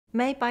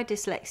Made by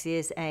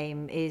Dyslexia's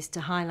aim is to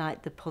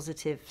highlight the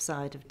positive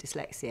side of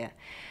dyslexia.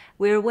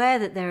 We're aware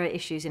that there are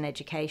issues in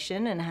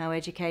education and how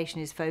education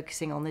is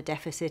focusing on the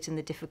deficit and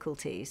the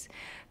difficulties,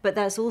 but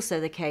that's also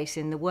the case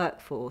in the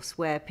workforce,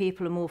 where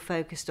people are more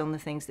focused on the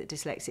things that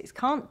dyslexics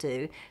can't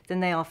do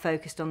than they are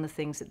focused on the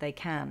things that they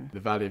can. The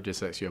Value of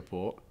Dyslexia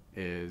report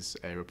is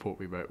a report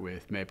we wrote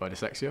with Made by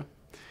Dyslexia,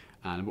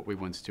 and what we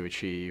wanted to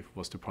achieve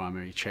was to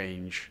primarily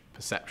change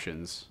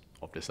perceptions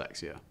of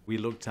dyslexia. We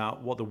looked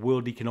at what the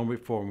World Economic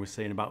Forum was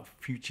saying about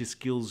future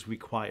skills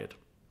required.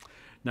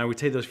 Now we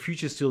take those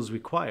future skills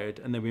required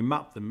and then we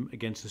map them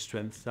against the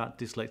strengths that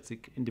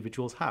dyslexic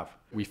individuals have.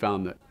 We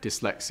found that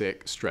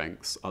dyslexic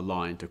strengths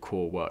align to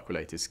core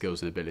work-related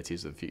skills and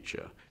abilities of the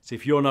future. So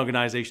if you're an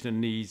organisation that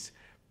needs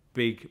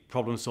big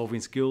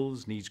problem-solving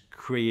skills, needs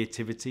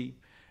creativity,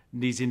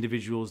 needs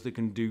individuals that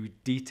can do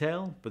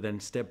detail but then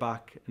step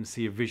back and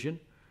see a vision,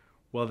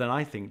 well then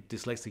I think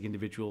dyslexic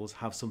individuals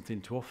have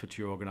something to offer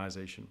to your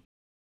organisation.